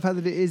just not. about the fact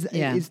that it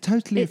is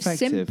totally It's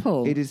effective.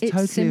 simple. It is It's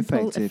totally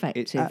simple, effective. It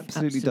effective,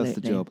 absolutely does the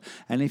absolutely. job.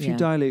 And if you Yeah.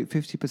 dilute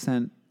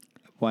 50%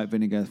 white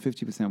vinegar,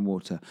 50%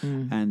 water,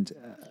 and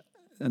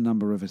a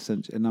number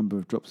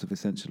of drops of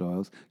essential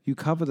oils, you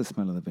cover the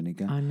smell of the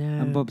vinegar. I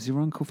know. And Bob's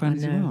your uncle, I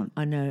Fanny's your know. aunt.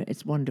 I know.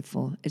 It's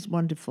wonderful. It's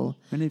wonderful.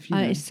 And if you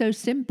know- It's so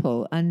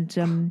simple,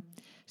 and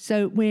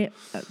so we're,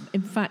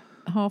 in fact,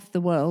 half the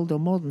world, or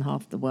more than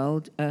half the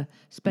world,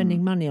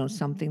 spending money on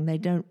something they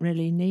don't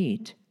really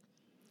need,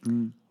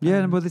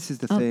 Yeah, well, this is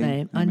the aren't thing.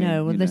 they? I mean,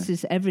 know. Well, you this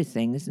is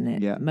everything, isn't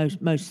it? Yeah.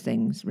 Most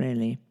things,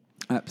 really.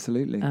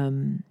 Absolutely.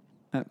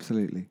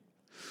 Absolutely.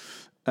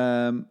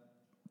 And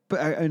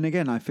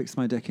again, I fixed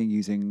my decking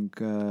using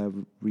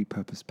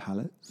repurposed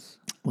pallets.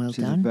 Well which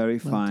done. is very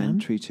Well fine done.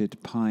 treated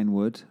pine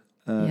wood.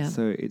 Yeah.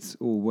 So it's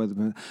all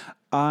weather.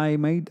 I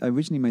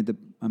originally made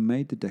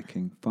the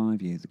decking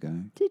 5 years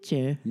ago. Did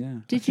you? Yeah.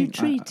 Did you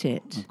treat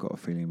it? I've got a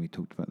feeling we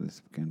talked about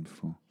this again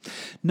before.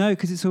 No,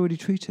 because it's already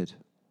treated.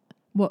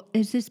 What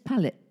is this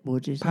pallet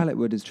wood? Is Pallet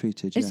wood is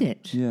treated. Is yeah.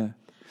 it? Yeah.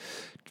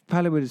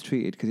 Palletwood is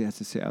treated because it has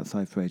to sit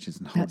outside for ages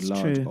and hold That's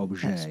large true.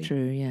 objets. That's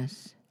true.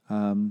 Yes.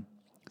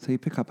 So you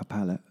pick up a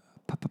pallet,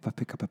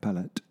 pick up a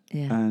pallet,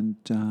 Yeah. and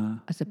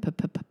As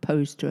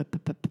opposed to a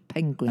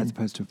penguin. as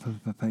opposed to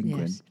a penguin.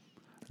 Yes.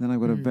 And then I've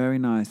got a very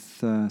nice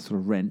sort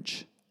of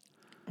wrench,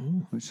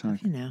 which I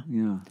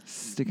you know.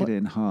 stick it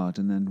in hard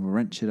and then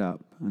wrench it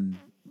up and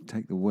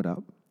take the wood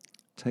up.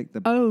 Take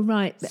the Oh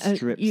right,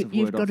 strips of you've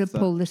wood got to off the-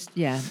 pull this.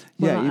 Yeah.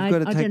 Yeah, Well, you've got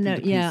to I take don't know.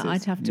 them to Yeah, pieces.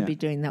 I'd have to Yeah. be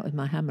doing that with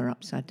my hammer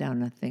upside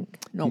down. I think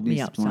not You me need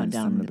to upside wind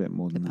down. someone a bit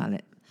more than the that.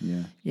 pallet.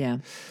 Yeah. Yeah.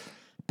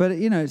 But,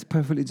 it's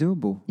perfectly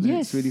doable. And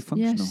Yes, it's really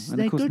functional. yes, And,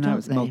 they're of course, good, now aren't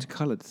it's they?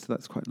 multicoloured, so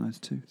that's quite nice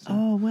too. So.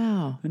 Oh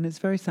wow. And it's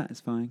very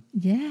satisfying.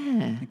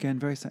 Yeah. Again,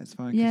 very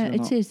satisfying. 'cause Yeah, you're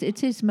it not is.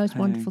 It is the most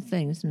paying wonderful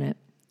thing, isn't it?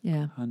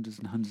 Yeah. hundreds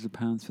and hundreds of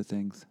pounds for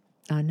things,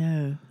 I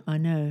know.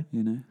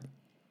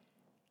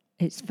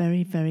 It's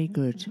very, very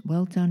good.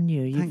 Well done,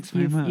 you. Thanks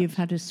very much. You've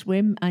had a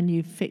swim and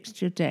you've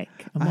fixed your deck.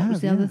 And I what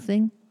was have, the other yeah.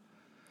 thing?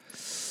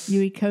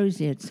 You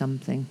ecosied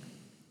something.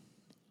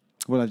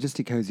 Well, I've just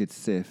ecosied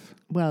Sif.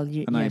 Well,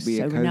 And I yes.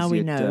 So now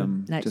we know.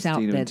 That's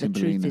out Justina there. and The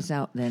truth Timberlina. is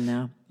out there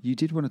now. You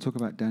did want to talk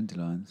about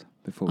dandelions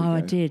before we Oh, go.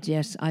 I did.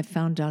 Yes, I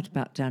found out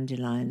about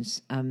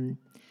dandelions.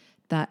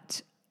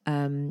 That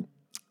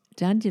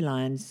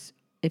dandelions,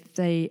 if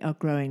they are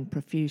growing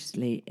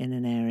profusely in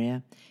an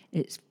area,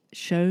 it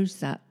shows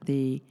that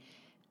the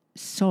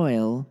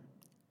soil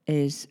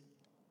is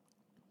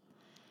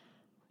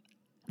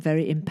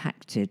very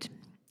impacted,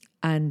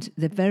 and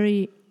the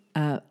very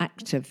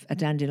act of a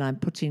dandelion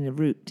putting the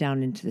root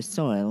down into the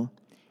soil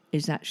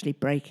is actually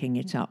breaking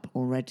it up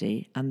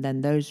already, and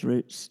then those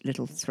roots,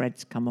 little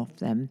threads come off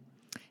them,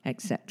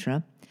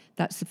 etc.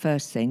 That's the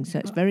first thing.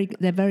 So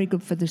they're very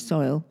good for the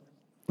soil.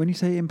 When you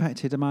say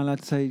impacted, am I allowed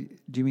to say,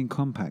 do you mean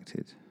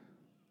compacted?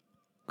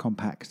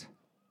 Compact.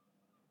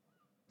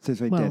 So it's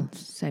very Well, dense.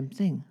 same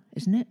thing,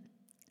 isn't it?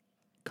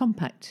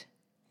 Compact.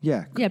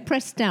 Yeah. Yeah,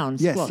 pressed down.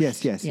 Yes,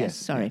 Squashed. yes.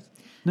 Sorry. Yes.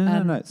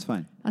 No, it's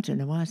fine. I don't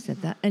know why I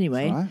said that.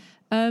 Anyway, It's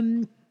all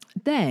right.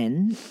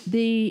 then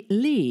the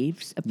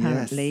leaves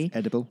apparently Yes,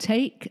 edible.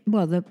 take,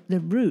 well, the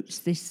roots,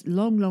 this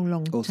long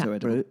Also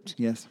edible. taproot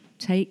Yes.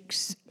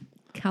 takes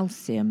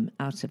calcium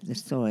out of the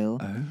soil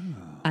Oh.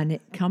 and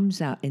it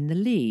comes out in the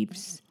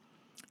leaves.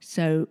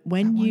 So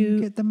when Why you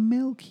get the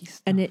milky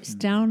stuff. and it's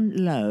down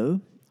low,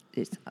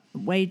 it's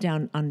way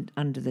down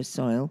under the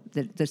soil,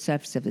 the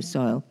surface of the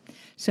soil.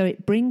 So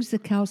it brings the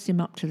calcium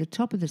up to the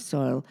top of the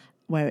soil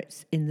where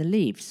it's in the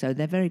leaves. So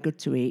they're very good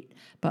to eat.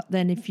 But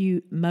then if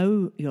you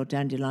mow your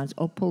dandelions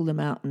or pull them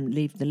out and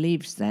leave the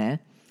leaves there,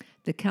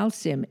 the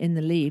calcium in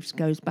the leaves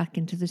goes back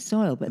into the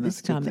soil. But And this that's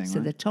a good time thing, it's at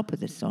right? the top of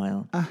the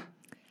soil.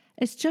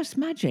 It's just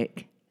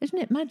magic. Isn't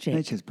it magic?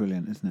 Nature's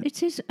brilliant, isn't it?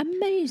 It is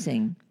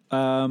amazing.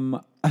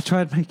 I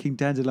tried making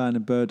dandelion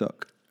and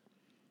burdock.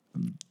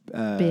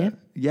 Beer?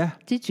 Yeah.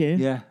 Did you?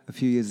 Yeah, a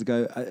few years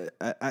ago.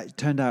 It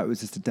turned out it was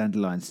just a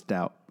dandelion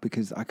stout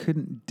because I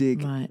couldn't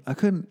dig. Right.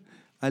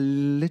 I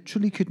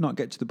literally could not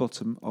get to the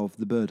bottom of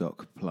the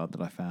burdock plant that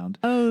I found.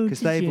 Oh, because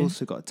did they've you?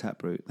 also got a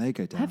taproot. They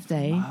go down Have for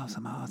they? miles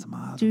and miles and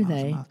miles. Do and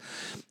miles they? And miles.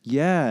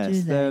 Yes,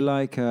 Do they're they?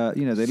 like they So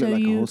look like a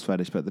you-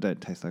 horseradish, but they don't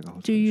taste like a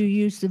horseradish. Do you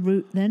use the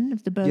root then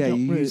of the burdock Yeah,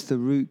 you root? use the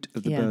root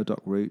of the Yeah.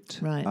 burdock root.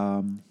 Right.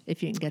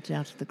 If you can get it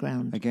out of the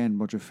ground. Again,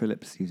 Roger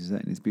Phillips uses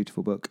that in his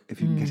beautiful book.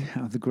 If you can get it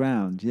out of the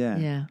ground, yeah.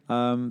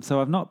 Yeah. So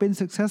I've not been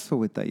successful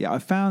with that yet. I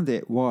found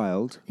it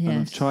wild, and I've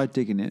Yes. tried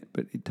digging it,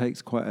 but it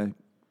takes quite a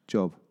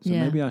job. So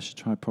Yeah. maybe I should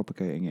try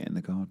propagating it in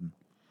the garden.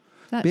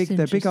 That's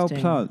They're big old interesting.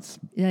 plants.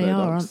 They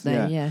are, aren't burdocks, they?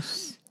 yeah.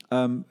 Yes.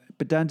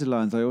 But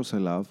dandelions I also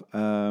love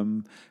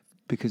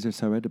because they're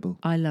so edible.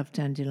 I love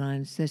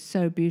dandelions. They're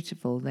so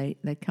beautiful. They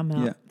come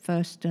out Yeah.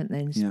 first, don't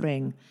they, in Yeah.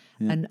 spring.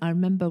 Yeah. And I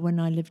remember when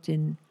I lived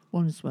in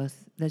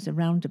Wandsworth, there's a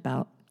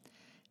roundabout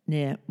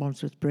near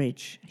Wandsworth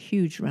Bridge, a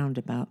huge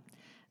roundabout.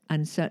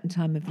 And certain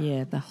time of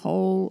year, the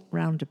whole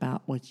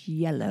roundabout was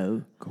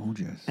yellow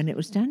Gorgeous. and it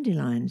was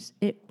dandelions.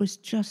 It was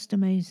just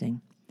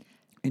amazing.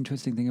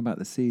 Interesting thing about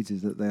the seeds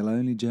is that they'll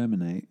only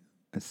germinate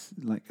as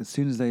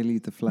soon as they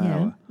leave the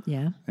flower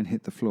Yeah. and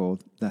hit the floor.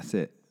 That's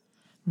it.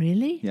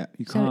 Really? Yeah,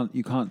 So-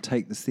 you can't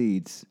take the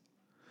seeds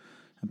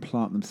and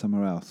plant them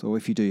somewhere else. Or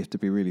if you do, you have to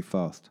be really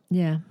fast.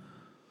 Yeah.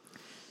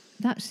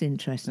 That's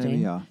interesting. There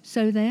we are.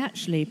 So they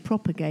actually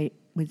propagate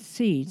with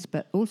seeds,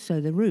 but also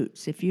the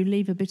roots. If you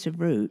leave a bit of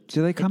root,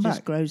 Do they come it just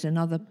back? grows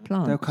another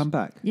plant. They'll come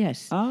back.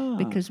 Yes. Ah.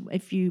 Because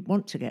if you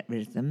want to get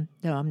rid of them,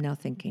 though I'm now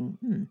thinking,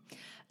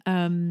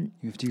 You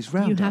have to use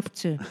Roundup. you have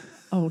to.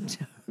 Oh, don't.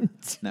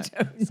 No,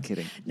 don't. just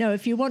kidding. No,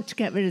 if you want to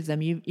get rid of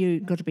them,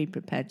 you've got to be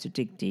prepared to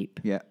dig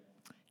deep. Yeah,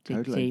 Dig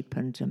totally. deep,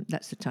 and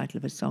that's the title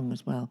of a song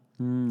as well.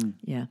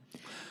 Yeah.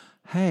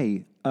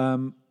 Hey,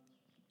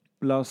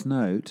 last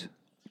note,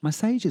 my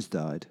sage has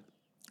died.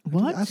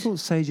 What? I thought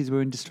sages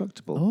were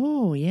indestructible.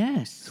 Oh,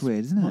 yes. It's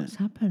weird, isn't it? What's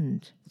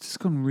happened? It's just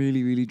gone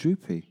really, really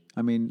droopy.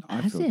 I mean,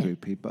 I Has feel it?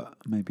 droopy, but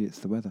maybe it's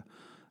the weather.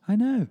 I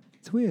know.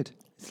 It's weird.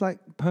 It's like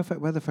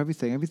perfect weather for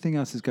everything. Everything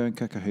else is going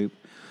cock-a-hoop.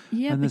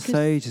 Yeah, and the because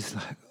sage is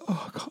like,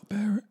 oh, I can't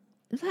bear it.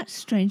 That's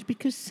strange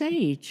because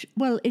sage.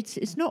 Well,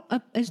 it's not.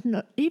 It's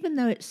not. Even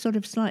though it's sort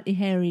of slightly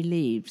hairy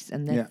leaves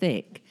and they're Yeah.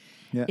 thick.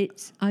 Yeah.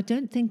 I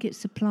don't think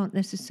it's a plant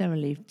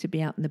necessarily to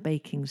be out in the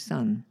baking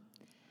sun.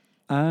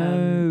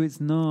 Oh, it's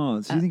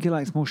not. So you think it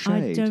likes more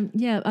shade? I don't.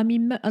 Yeah, I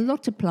mean, a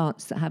lot of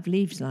plants that have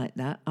leaves like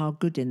that are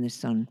good in the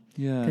sun.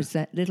 Yeah. Because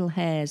that little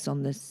hairs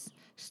on this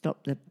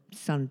stop the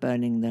sun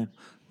burning the.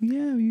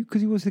 Yeah,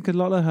 because you always think a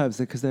lot of herbs,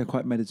 because they're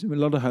quite a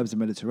lot of herbs are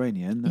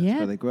Mediterranean. That's Yeah.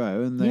 where they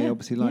grow, and they Yeah,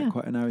 obviously like yeah.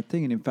 quite an arid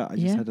thing. And in fact, I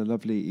just Yeah. had a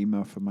lovely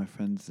email from my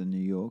friends in New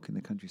York in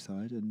the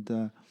countryside,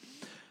 and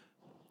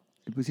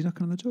was he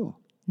knocking on the door?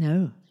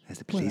 No. There's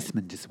a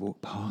policeman just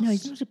walked past. No,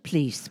 he's not a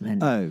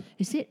policeman. Oh,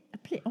 Is it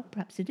a Oh,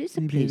 perhaps it is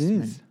a maybe it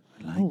policeman. is.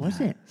 I like Oh, was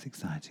that. it? It's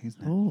exciting,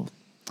 isn't it? Oh.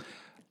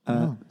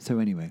 Wow. So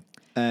anyway,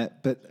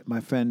 but my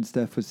friend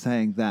Steph was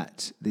saying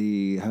that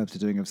the herbs are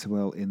doing so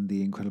well in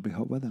the incredibly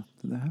hot weather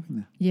that they're having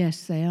there.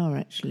 Yes, they are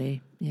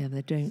actually. Yeah,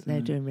 they're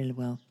doing really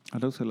well.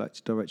 I'd also like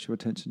to direct your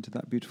attention to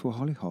that beautiful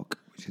hollyhock,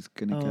 which is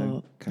going to go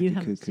Oh, cuckoo you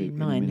haven't seen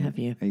in a mine, minute. have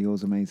you? Are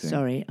yours amazing?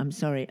 Sorry.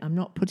 I'm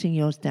not putting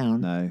yours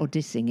down No. or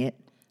dissing it,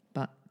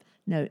 but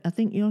no, I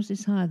think yours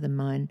is higher than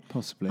mine.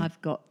 Possibly.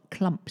 I've got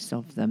clumps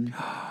of them.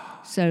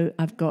 So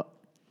I've got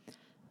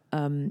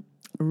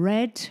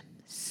red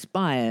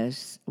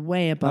spires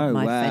way above Oh,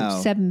 my wow.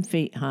 fence, 7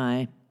 feet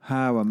high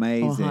How or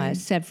amazing. higher,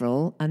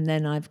 several, and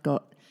then I've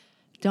got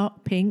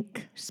dark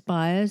pink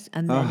spires,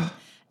 and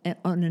then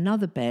on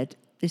another bed.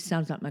 This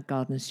sounds like my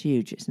garden's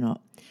huge. It's not,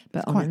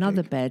 but on quite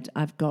another big. bed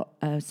I've got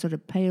a sort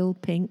of pale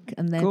pink,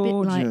 and they're a bit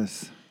like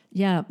Gorgeous.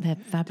 yeah, they're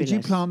fabulous. Did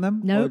you plant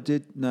them? No, Or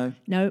no.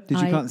 no. Did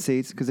you plant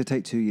seeds? Because they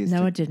take 2 years No,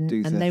 to I didn't.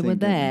 do their And they thing, were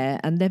don't there,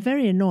 and they're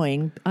very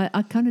annoying.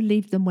 I kind of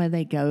leave them where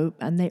they go,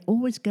 and they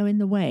always go in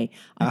the way.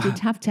 I did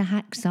have to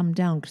hack some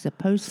down because a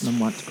postman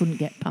once couldn't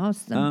get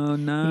past them. Oh,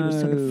 no. He was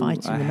sort of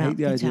fighting I them hate out.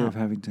 the Get idea out. of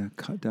having to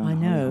cut down I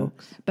know,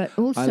 hollyhocks. but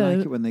also I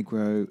like it when they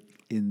grow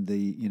in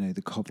the,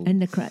 the cobbles. in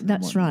the crack. and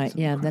That's whatnot, right. so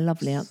the Yeah, they're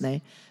lovely, cracks. aren't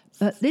they?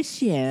 But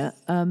this year,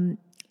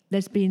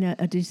 there's been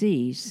a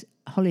disease,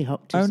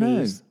 hollyhock Oh,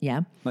 disease. no.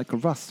 Yeah. Like a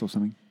rust or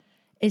something.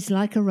 It's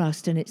like a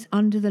rust, and it's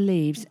under the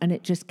leaves, and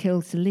it just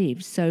kills the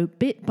leaves. So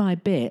bit by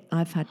bit,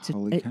 I've had to,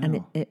 Holy and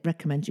cow. it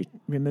recommends you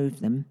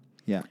remove them.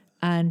 Yeah.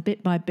 And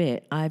bit by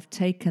bit, I've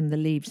taken the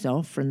leaves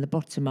off from the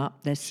bottom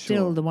up. There's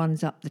still Sure. the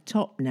ones up the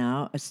top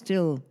now are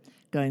still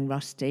going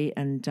rusty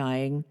and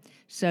dying.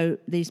 So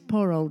these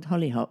poor old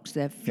hollyhocks,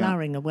 they're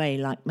flowering away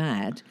like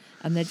mad,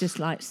 and they're just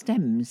like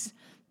stems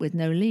with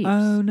no leaves.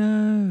 Oh,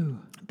 no.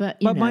 But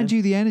But mind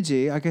you, the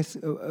energy, I guess,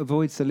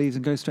 avoids the leaves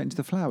and goes straight into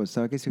the flowers.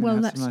 So I guess you can well,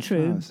 have that's some nice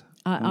true. flowers.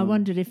 I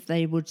wondered if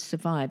they would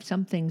survive.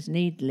 Some things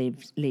need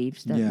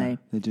leaves, don't Yeah,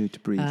 they do to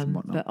breathe and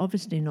whatnot. But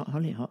obviously not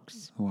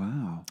hollyhocks.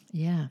 Wow.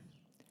 Yeah,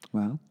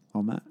 Well,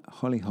 on that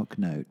hollyhock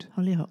note,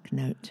 hollyhock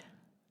note.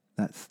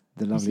 that's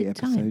the lovely it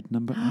time? episode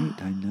number 8.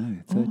 I know,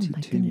 Oh, my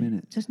 32 goodness.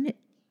 minutes. Doesn't it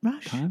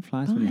rush? Time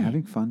flies when you're by?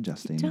 having fun,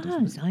 Justine. It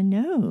doesn't does. I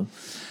know.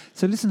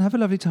 So listen, have a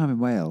lovely time in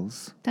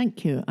Wales.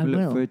 Thank you. I We look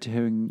will. forward to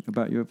hearing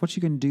about your... What are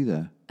you going to do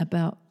there?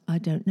 I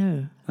don't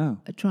know. Oh.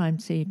 I try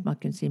and see if I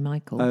can see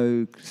Michael.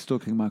 Oh,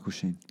 stalking Michael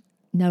Sheen.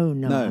 No,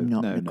 No, I'm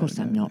not. no, Of course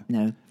no, I'm no. not.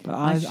 No.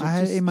 But should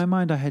I just- in my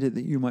mind, I had it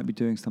that you might be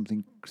doing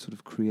something sort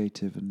of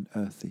creative and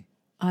earthy.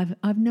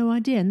 I've no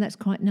idea, and that's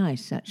quite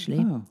nice, actually.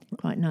 Oh.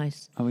 Quite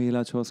nice. Are we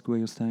allowed to ask where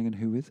you're staying and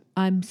who with?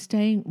 I'm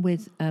staying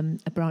with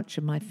a branch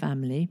of my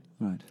family.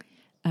 Right.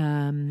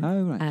 Um,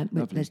 Oh, right. and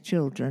Lovely. there's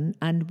children,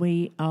 and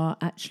we are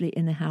actually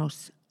in a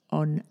house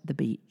on the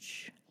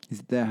beach. Is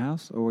it their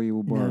house or are you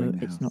all borrowing No,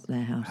 the it's house? not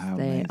their house. How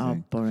They are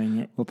amazing. borrowing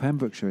it. Well,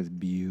 Pembrokeshire is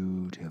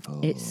beautiful.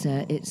 It's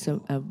a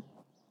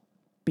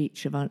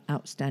beach of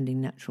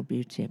outstanding natural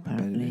beauty. bet it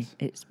Apparently, is.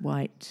 it's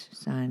white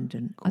sand,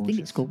 and I think Gorgeous.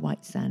 it's called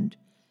White Sand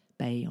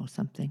Bay or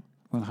something.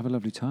 Well, have a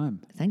lovely time.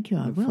 Thank you.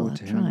 I Look will. forward I'll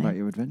to hearing try. about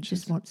your adventures.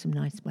 Just want some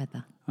nice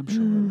weather. I'm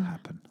sure it'll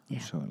happen. Yeah.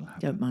 I'm sure it'll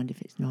happen. Don't mind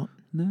if it's not.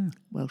 No,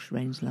 Welsh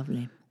rain's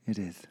lovely. it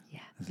is. Yeah.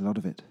 There's a lot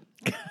of it.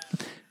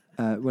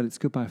 Well, it's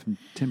goodbye from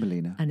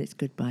Timberlina, And it's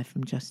goodbye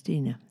from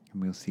Justina.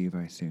 and we'll see you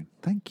very soon.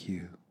 Thank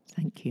you.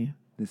 Thank you.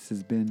 This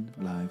has been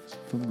Live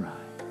from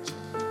Rye.